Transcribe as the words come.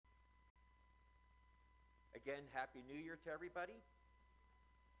Again, Happy New Year to everybody.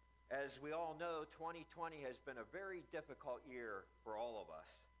 As we all know, 2020 has been a very difficult year for all of us.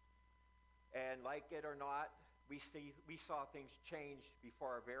 And like it or not, we saw things change before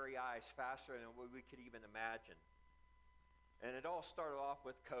our very eyes faster than what we could even imagine. And it all started off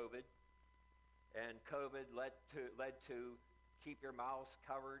with COVID. And COVID led to keep your mouths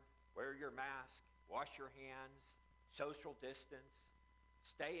covered, wear your mask, wash your hands, social distance,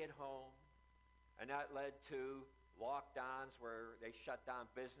 stay at home. And that led to lockdowns where they shut down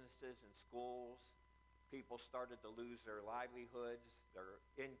businesses and schools. People started to lose their livelihoods, their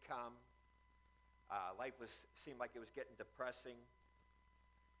income. Life seemed like it was getting depressing.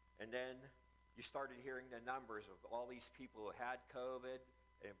 And then you started hearing the numbers of all these people who had COVID.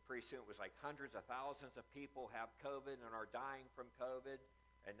 And pretty soon it was like hundreds of thousands of people have COVID and are dying from COVID.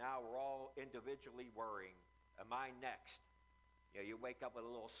 And now we're all individually worrying, am I next? You know, you wake up with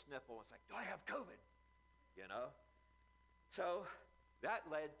a little sniffle and it's like, do I have COVID? You know? So that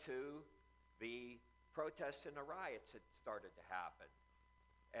led to the protests and the riots that started to happen.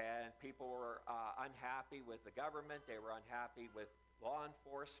 And people were unhappy with the government. They were unhappy with law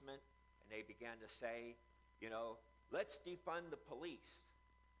enforcement. And they began to say, you know, let's defund the police.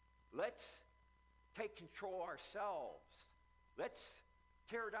 Let's take control ourselves. Let's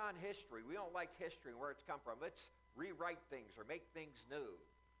tear down history. We don't like history and where it's come from. Let's rewrite things or make things new.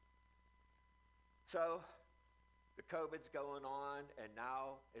 So the COVID's going on, and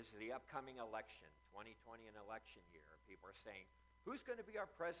now is the upcoming election, 2020, an election year. People are saying, who's going to be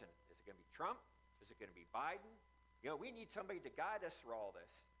our president? Is it going to be Trump? Is it going to be Biden? You know, we need somebody to guide us through all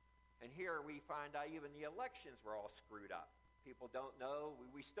this. And here we find out even the elections were all screwed up. People don't know.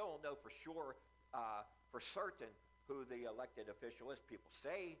 We still don't know for sure, for certain, who the elected official is. People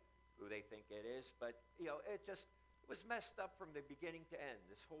say who they think it is, but you know, it was messed up from the beginning to end,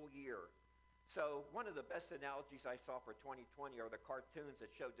 this whole year. So one of the best analogies I saw for 2020 are the cartoons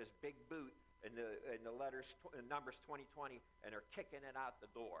that showed this big boot in the letters, in numbers 2020, and they're kicking it out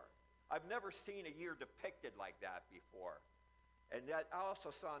the door. I've never seen a year depicted like that before. And that I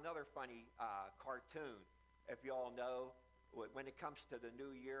also saw another funny cartoon. If you all know, when it comes to the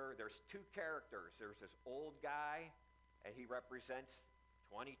new year, there's two characters. There's this old guy, and he represents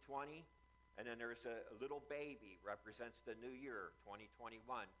 2020. And then there's a little baby, represents the new year, 2021.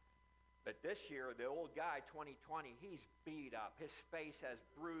 But this year, the old guy, 2020, he's beat up. His face has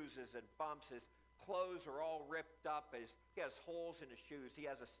bruises and bumps. His clothes are all ripped up. He has holes in his shoes. He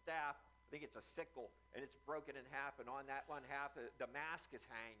has a staff, I think it's a sickle, and it's broken in half. And on that one half, the mask is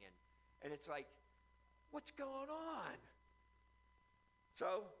hanging. And it's like, what's going on?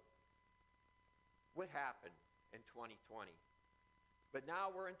 So, what happened in 2020? But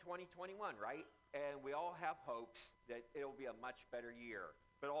now we're in 2021, right? And we all have hopes that it'll be a much better year.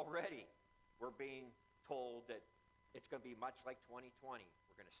 But already, we're being told that it's going to be much like 2020.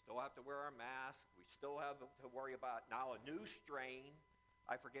 We're going to still have to wear our mask. We still have to worry about now a new strain.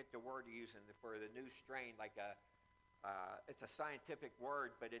 I forget the word you're using for the new strain, like it's a scientific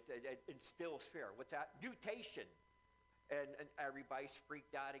word, but it instills fear. What's that? Mutation. And everybody's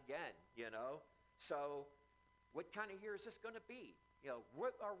freaked out again, you know. So what kind of year is this going to be? You know,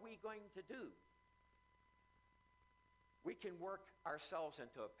 what are we going to do? We can work ourselves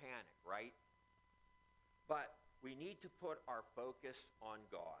into a panic, right? But we need to put our focus on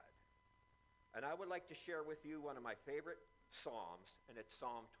God. And I would like to share with you one of my favorite Psalms, and it's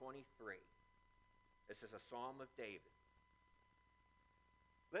Psalm 23. This is a Psalm of David.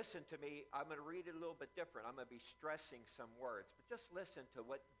 Listen to me. I'm going to read it a little bit different. I'm going to be stressing some words, but just listen to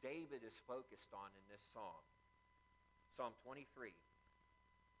what David is focused on in this psalm. Psalm 23.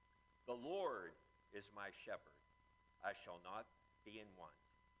 The Lord is my shepherd. I shall not be in want.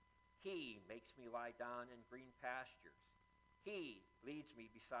 He makes me lie down in green pastures. He leads me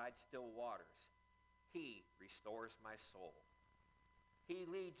beside still waters. He restores my soul. He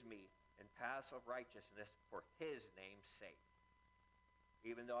leads me in paths of righteousness for his name's sake.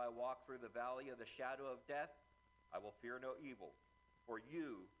 Even though I walk through the valley of the shadow of death, I will fear no evil, for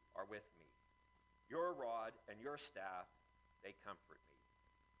you are with me. Your rod and your staff, they comfort me.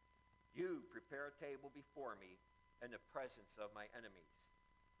 You prepare a table before me in the presence of my enemies.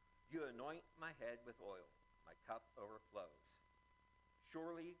 You anoint my head with oil. My cup overflows.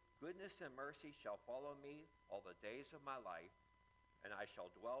 Surely goodness and mercy shall follow me all the days of my life, and I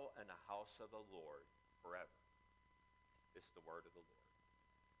shall dwell in the house of the Lord forever. This is the word of the Lord.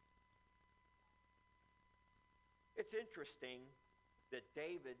 It's interesting that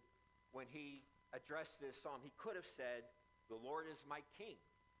David, when he addressed this psalm, he could have said, the Lord is my king,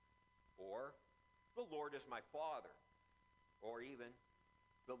 or the Lord is my father, or even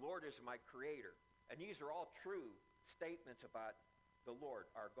the Lord is my creator. And these are all true statements about the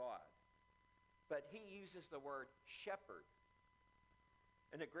Lord, our God. But he uses the word shepherd.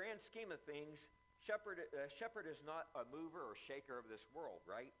 In the grand scheme of things, shepherd is not a mover or shaker of this world,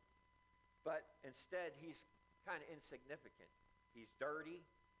 right? But instead, he's kind of insignificant. He's dirty.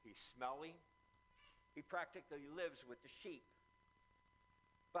 He's smelly. He practically lives with the sheep.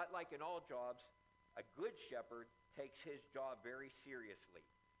 But like in all jobs, a good shepherd takes his job very seriously.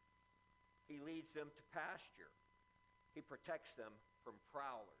 He leads them to pasture. He protects them from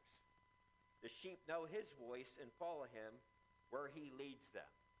prowlers. The sheep know his voice and follow him where he leads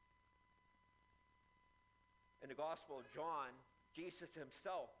them. In the Gospel of John, Jesus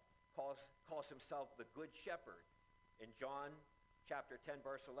himself calls himself the Good Shepherd. In John chapter 10,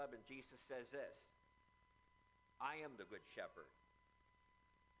 verse 11, Jesus says this, I am the Good Shepherd.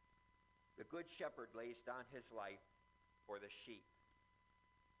 The Good Shepherd lays down his life for the sheep.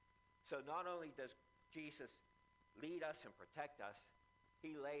 So not only does Jesus lead us and protect us,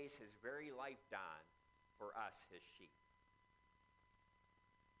 he lays his very life down for us, his sheep.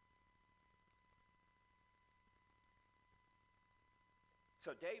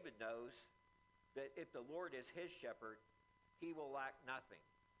 So David knows that if the Lord is his shepherd, he will lack nothing.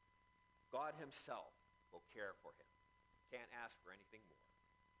 God himself will care for him. Can't ask for anything more.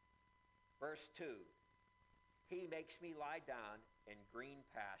 Verse 2, he makes me lie down in green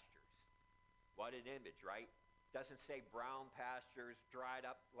pastures. What an image, right? Doesn't say brown pastures, dried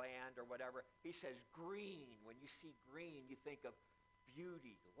up land or whatever. He says green. When you see green, you think of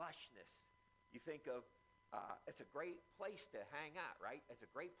beauty, lushness. You think of, it's a great place to hang out, right? It's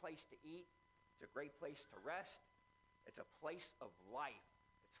a great place to eat. It's a great place to rest. It's a place of life.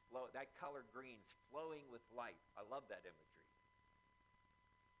 That color green's flowing with life. I love that imagery.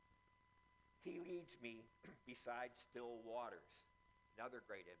 He leads me beside still waters. Another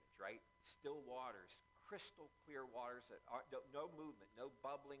great image, right? Still waters, crystal clear waters that are no movement, no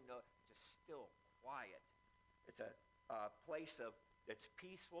bubbling, no, just still, quiet. It's a place that's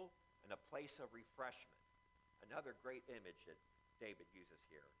peaceful and a place of refreshment. Another great image that David uses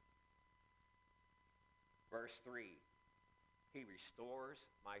here. Verse 3, he restores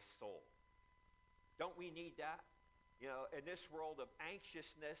my soul. Don't we need that? You know, in this world of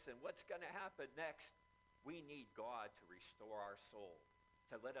anxiousness and what's going to happen next, we need God to restore our soul,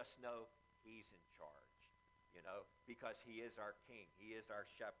 to let us know he's in charge, you know, because he is our king. He is our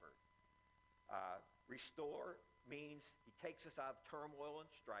shepherd. Restore means he takes us out of turmoil and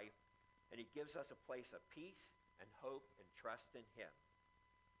strife, and he gives us a place of peace and hope and trust in him.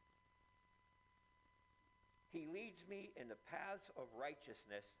 He leads me in the paths of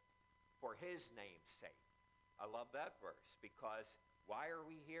righteousness for his name's sake. I love that verse because why are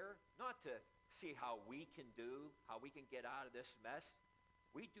we here? Not to see how we can do, how we can get out of this mess.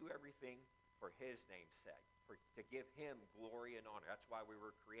 We do everything for his name's sake, to give him glory and honor. That's why we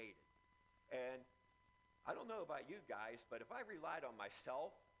were created. And I don't know about you guys, but if I relied on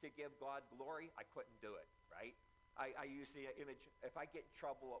myself to give God glory, I couldn't do it, right? I use the image, if I get in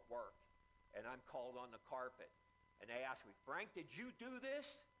trouble at work and I'm called on the carpet and they ask me, Frank, did you do this?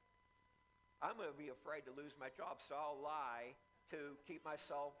 I'm going to be afraid to lose my job, so I'll lie to keep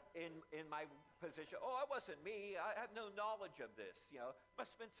myself in my position. Oh, it wasn't me. I have no knowledge of this. You know,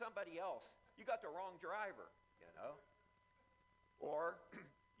 must have been somebody else. You got the wrong driver, you know. Or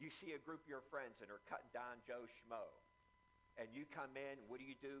you see a group of your friends and are cutting down Joe Schmo. And you come in, what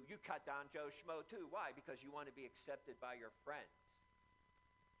do? You cut down Joe Schmo too. Why? Because you want to be accepted by your friends.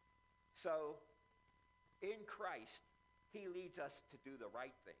 So, in Christ, he leads us to do the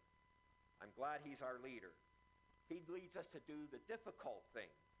right thing. I'm glad he's our leader. He leads us to do the difficult thing.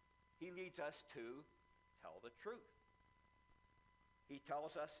 He leads us to tell the truth. He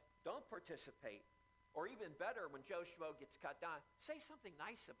tells us, don't participate. Or even better, when Joe Schmo gets cut down, say something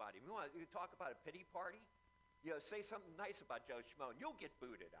nice about him. You talk about a pity party? You know, say something nice about Joe Schmo, and you'll get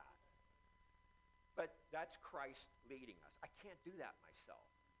booted out. But that's Christ leading us. I can't do that myself.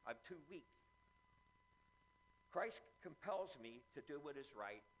 I'm too weak. Christ compels me to do what is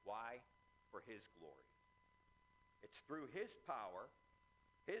right. Why? For his glory. It's through his power,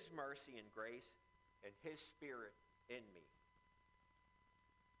 his mercy and grace, and his spirit in me.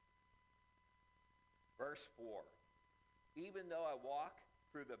 Verse 4, even though I walk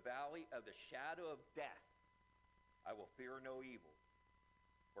through the valley of the shadow of death, I will fear no evil,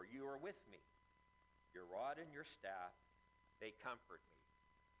 for you are with me. Your rod and your staff, they comfort me.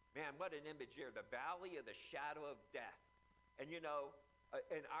 Man, what an image here, the valley of the shadow of death. And you know,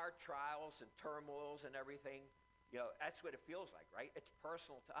 in our trials and turmoils and everything, you know, that's what it feels like, right? It's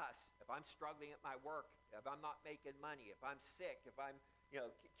personal to us. If I'm struggling at my work, if I'm not making money, if I'm sick, if I'm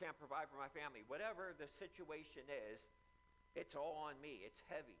can't provide for my family. Whatever the situation is, it's all on me. It's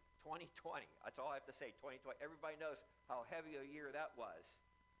heavy. 2020. That's all I have to say. 2020. Everybody knows how heavy a year that was.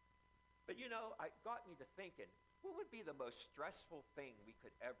 But it got me to thinking, what would be the most stressful thing we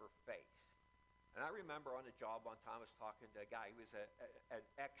could ever face? And I remember on the job one time I was talking to a guy who was an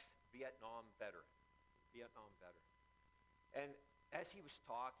ex-Vietnam veteran. And as he was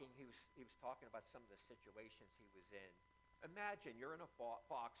talking, he was talking about some of the situations he was in. Imagine you're in a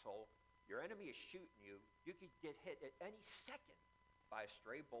foxhole. Your enemy is shooting you. You could get hit at any second by a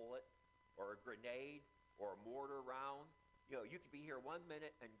stray bullet or a grenade or a mortar round. You could be here 1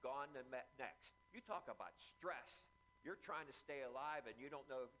 minute and gone the next. You talk about stress. You're trying to stay alive and you don't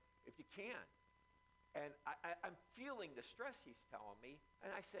know if you can. And I'm feeling the stress he's telling me.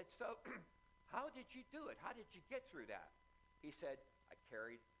 And I said, so how did you do it? How did you get through that? He said, I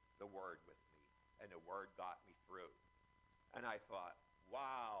carried the word with me, and the word got me through. And I thought,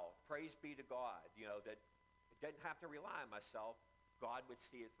 wow, praise be to God, that it didn't have to rely on myself. God would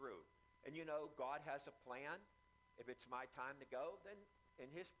see it through. And God has a plan. If it's my time to go, then in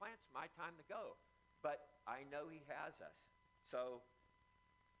his plan, it's my time to go. But I know he has us. So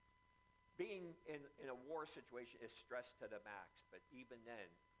being in a war situation is stress to the max. But even then,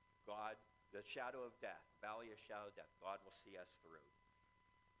 God, the shadow of death, valley of shadow of death, God will see us through.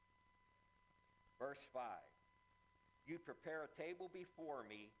 Verse 5. You prepare a table before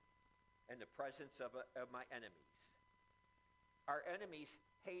me in the presence of my enemies. Our enemies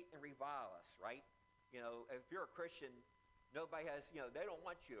hate and revile us, right? If you're a Christian, nobody has, they don't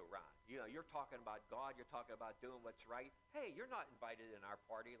want you around. You're talking about God. You're talking about doing what's right. Hey, you're not invited in our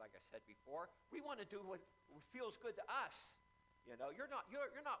party, like I said before. We want to do what feels good to us. You're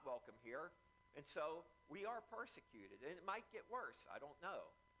not welcome here. And so we are persecuted. And it might get worse. I don't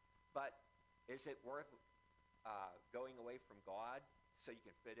know. But is it worth going away from God so you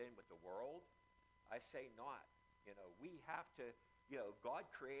can fit in with the world? I say not. We have to, God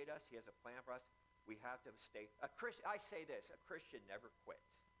created us. He has a plan for us. We have to stay. I say this, a Christian never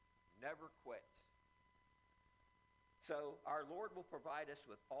quits. Never quits. So our Lord will provide us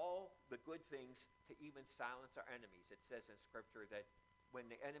with all the good things to even silence our enemies. It says in Scripture that when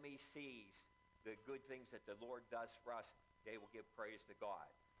the enemy sees the good things that the Lord does for us, they will give praise to God.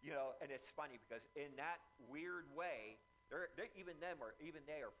 And it's funny because in that weird way, even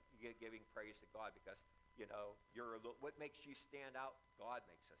they are giving praise to God because, what makes you stand out? God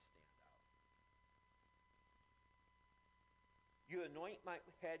makes us stand out. You anoint my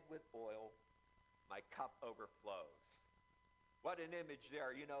head with oil, my cup overflows. What an image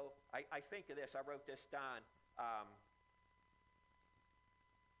there. I think of this. I wrote this down.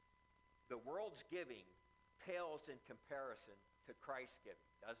 The world's giving pales in comparison to Christ's giving,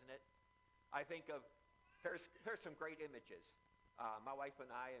 doesn't it? I think of, here's some great images. My wife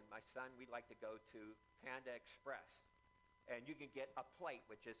and I and my son, we like to go to Panda Express. And you can get a plate,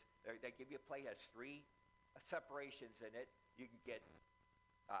 which is, they give you a plate that has 3 separations in it. You can get,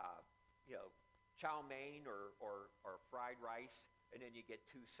 chow mein or fried rice, and then you get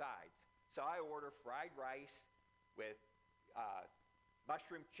 2 sides. So I order fried rice with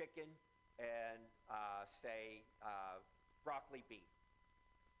mushroom chicken and, broccoli beef.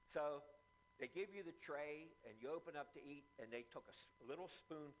 So they give you the tray, and you open up to eat, and they took a little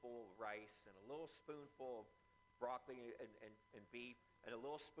spoonful of rice and a little spoonful of broccoli and beef and a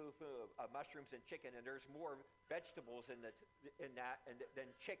little spoonful of mushrooms and chicken, and there's more vegetables in that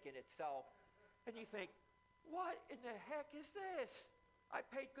than chicken itself. And you think, what in the heck is this? I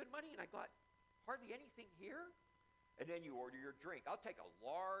paid good money, and I got hardly anything here. And then you order your drink. I'll take a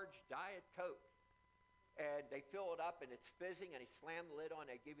large Diet Coke. And they fill it up, and it's fizzing, and they slam the lid on,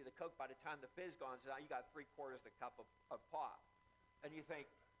 they give you the Coke. By the time the fizz gone, so now you got 3/4 the cup of pop. And you think,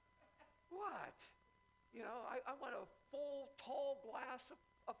 what? I want a full, tall glass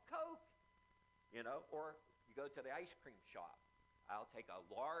of Coke. Or you go to the ice cream shop. I'll take a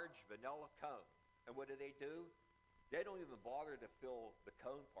large vanilla cone. And what do? They don't even bother to fill the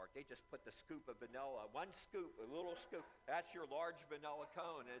cone part. They just put the scoop of vanilla, 1 scoop, a little scoop. That's your large vanilla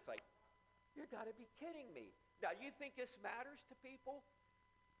cone. And it's like, you got to be kidding me. Now, you think this matters to people?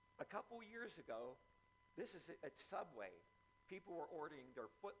 A couple years ago, this is at Subway. People were ordering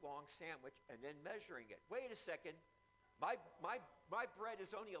their foot-long sandwich and then measuring it. Wait a second. My bread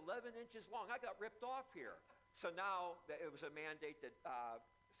is only 11 inches long. I got ripped off here. So now it was a mandate that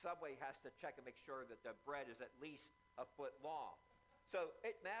Subway has to check and make sure that the bread is at least a foot long. So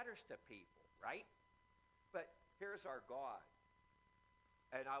it matters to people, right? But here's our God.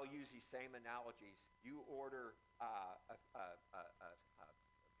 And I'll use these same analogies. You order a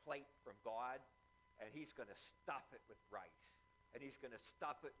plate from God, and he's going to stuff it with rice. and he's going to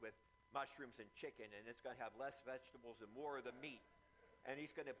stuff it with mushrooms and chicken, and it's going to have less vegetables and more of the meat. And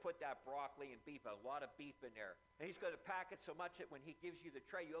he's going to put that broccoli and beef, a lot of beef in there. And he's going to pack it so much that when he gives you the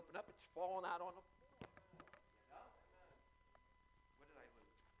tray, you open up, it's falling out on the floor. You know? What did I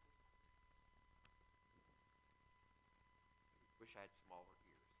lose? Wish I had smaller ears.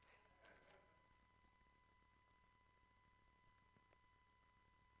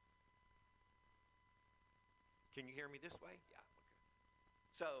 Can you hear me this way? Yeah, okay.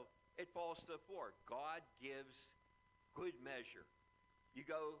 So it falls to the floor. God gives good measure. You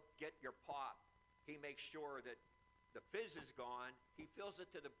go get your pop. He makes sure that the fizz is gone. He fills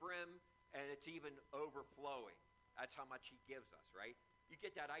it to the brim, and it's even overflowing. That's how much he gives us, right? You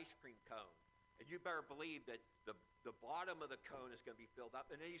get that ice cream cone, and you better believe that the bottom of the cone is going to be filled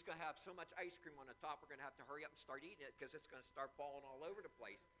up, and then he's going to have so much ice cream on the top, we're going to have to hurry up and start eating it because it's going to start falling all over the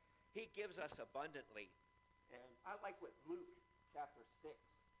place. He gives us abundantly. And I like what Luke chapter 6,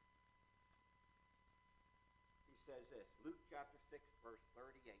 he says this, Luke chapter 6, verse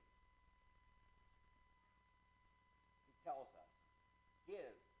 38. He tells us,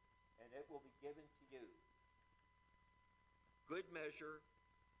 give, and it will be given to you. Good measure,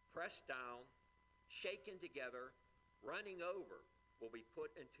 pressed down, shaken together, running over, will be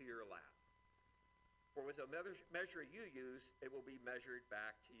put into your lap. For with the measure you use, it will be measured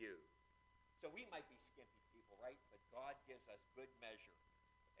back to you. So we might be skimpy people, right? But God gives us good measure.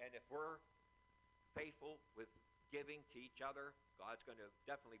 And if we're faithful with giving to each other, God's going to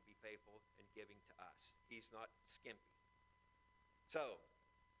definitely be faithful in giving to us. He's not skimpy. So,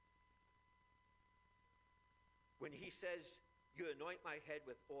 when he says, you anoint my head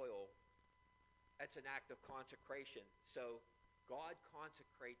with oil, that's an act of consecration. So, God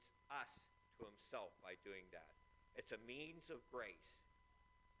consecrates us to himself by doing that. It's a means of grace.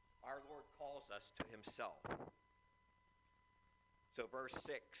 Our Lord calls us to himself. So verse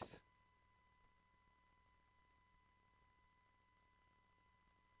 6.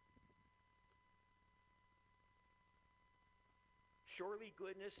 Surely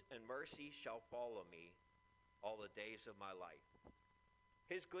goodness and mercy shall follow me all the days of my life.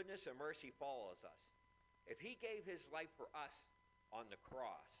 His goodness and mercy follows us. If he gave his life for us on the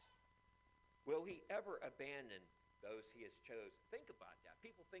cross, will he ever abandon those he has chosen? Think about that.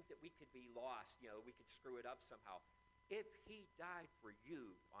 People think that we could be lost, we could screw it up somehow. If he died for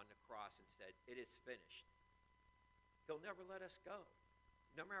you on the cross and said, it is finished, he'll never let us go.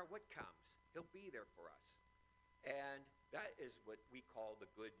 No matter what comes, he'll be there for us. And that is what we call the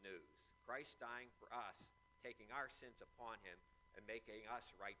good news. Christ dying for us, taking our sins upon him, and making us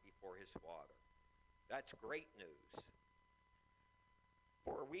right before his Father. That's great news.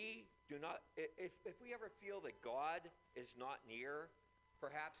 For we do not, if we ever feel that God is not near,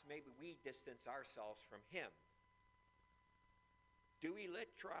 perhaps maybe we distance ourselves from him. Do we let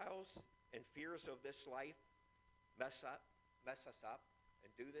trials and fears of this life mess us up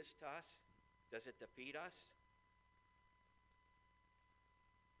and do this to us? Does it defeat us?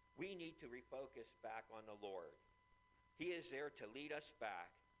 We need to refocus back on the Lord. He is there to lead us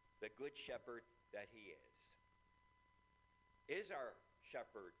back, the good shepherd that he is. Is our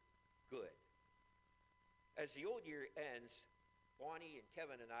shepherd good? As the old year ends, Bonnie and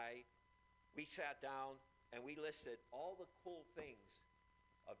Kevin and I, we sat down and we listed all the cool things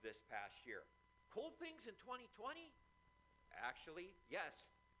of this past year. Cool things in 2020? Actually, yes.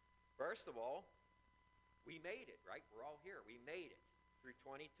 First of all, we made it, right? We're all here. We made it through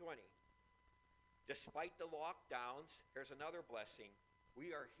 2020. Despite the lockdowns, here's another blessing.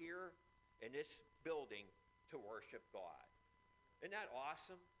 We are here in this building to worship God. Isn't that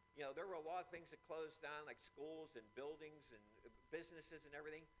awesome? There were a lot of things that closed down, like schools and buildings and businesses and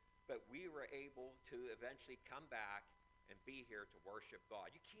everything, but we were able to eventually come back and be here to worship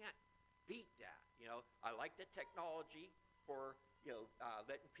God. You can't beat that. I like the technology for,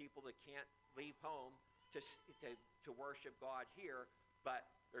 letting people that can't leave home to worship God here, but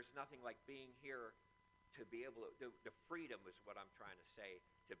there's nothing like being here to be able to, the freedom is what I'm trying to say,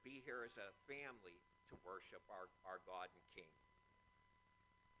 to be here as a family to worship our God and King.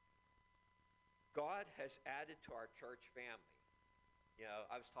 God has added to our church family.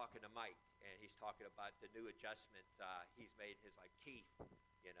 I was talking to Mike, and he's talking about the new adjustment he's made his Keith,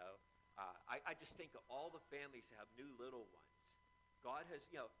 I just think of all the families that have new little ones. God has,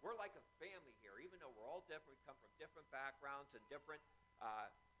 we're like a family here, even though we're all different, we come from different backgrounds and different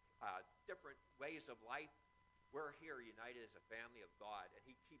ways of life. We're here united as a family of God, and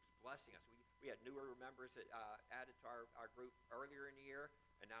he keeps blessing us. We had newer members that added to our group earlier in the year,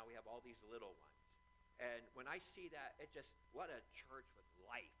 and now we have all these little ones. And when I see that, what a church with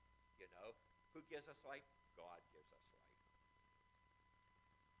life, Who gives us life? God gives us life.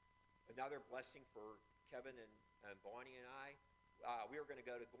 Another blessing for Kevin and Bonnie and I, we were going to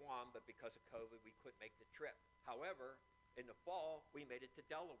go to Guam, but because of COVID, we couldn't make the trip. However, in the fall, we made it to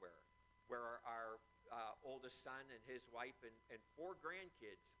Delaware, where our oldest son and his wife and 4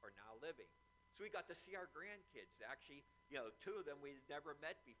 grandkids are now living. So we got to see our grandkids. Actually, 2 of them we'd never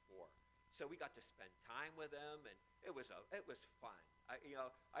met before. So we got to spend time with them, and it was fun.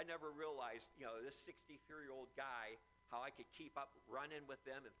 I never realized, this 63-year-old guy, how I could keep up running with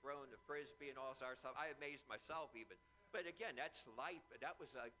them and throwing the frisbee and all this other stuff. I amazed myself even. But again, that's life. And that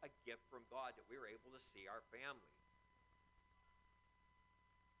was a gift from God that we were able to see our family.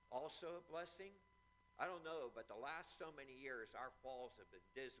 Also a blessing, I don't know, but the last so many years, our falls have been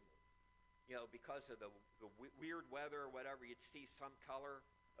dismal. Because of the weird weather or whatever, you'd see some color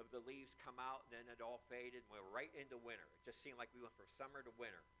of the leaves come out, and then it all faded, and we were right into winter. It just seemed like we went from summer to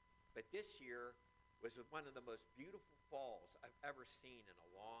winter. But this year was one of the most beautiful falls I've ever seen in a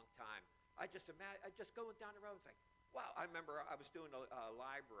long time. I just going down the road, it's like, wow. I remember I was doing a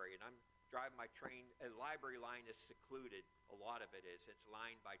library, and I'm driving my train. A library line is secluded. A lot of it is. It's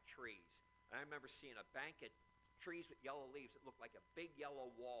lined by trees. And I remember seeing a bank of trees with yellow leaves that looked like a big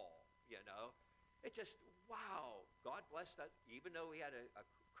yellow wall, It just, wow. God blessed us. Even though we had a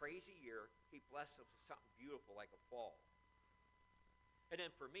crazy year, he blessed us with something beautiful like a fall. And then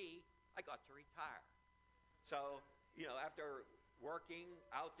for me, I got to retire. So, after working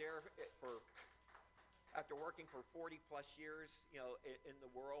out there after working for 40 plus years, in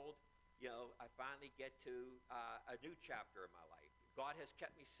the world, I finally get to a new chapter in my life. God has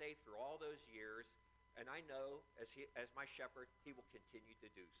kept me safe through all those years, and I know as my shepherd, he will continue to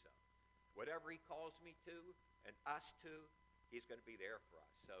do so. Whatever he calls me to and us to, he's going to be there for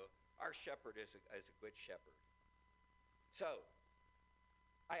us. So our shepherd is a good shepherd. So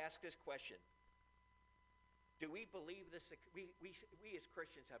I ask this question. Do we believe this? We as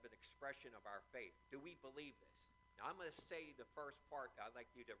Christians have an expression of our faith. Do we believe this? Now I'm going to say the first part. I'd like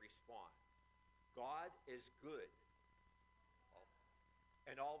you to respond. God is good.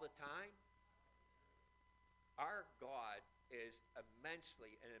 And all the time, our God is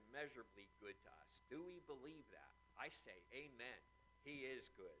immensely and immeasurably good to us. Do we believe that? I say amen. He is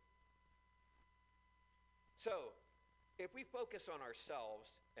good. So, if we focus on ourselves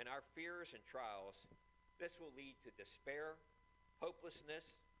and our fears and trials, this will lead to despair, hopelessness,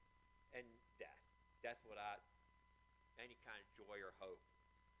 and death. Death without any kind of joy or hope.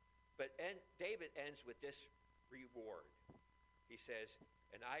 But David ends with this reward. He says,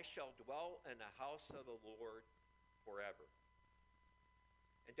 "And I shall dwell in the house of the Lord forever."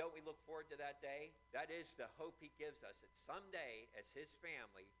 And don't we look forward to that day? That is the hope he gives us, that someday, as his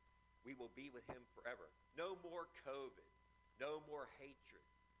family, we will be with him forever. No more COVID. No more hatred.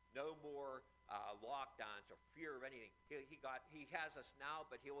 No more lockdowns or fear of anything. He has us now,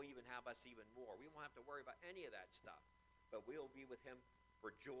 but he'll even have us even more. We won't have to worry about any of that stuff. But we'll be with him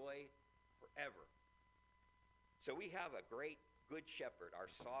for joy forever. So we have a great, good shepherd, our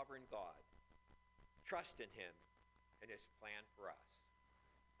sovereign God. Trust in him and his plan for us.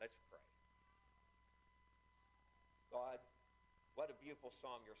 Let's pray. God, what a beautiful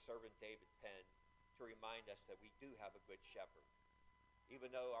psalm your servant David penned to remind us that we do have a good shepherd. Even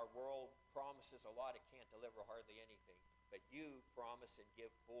though our world promises a lot, it can't deliver hardly anything. But you promise and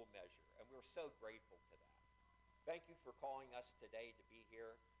give full measure. And we're so grateful to that. Thank you for calling us today to be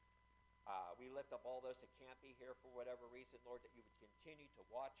here. We lift up all those that can't be here for whatever reason, Lord, that you would continue to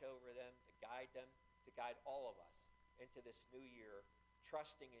watch over them, to guide all of us into this new year,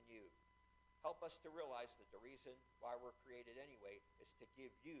 trusting in you. Help us to realize that the reason why we're created anyway is to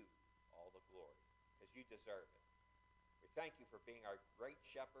give you all the glory, as you deserve it. We thank you for being our great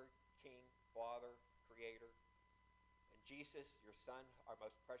shepherd, king, father, creator. And Jesus, your son, our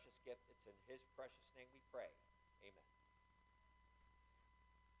most precious gift, it's in his precious name we pray. Amen.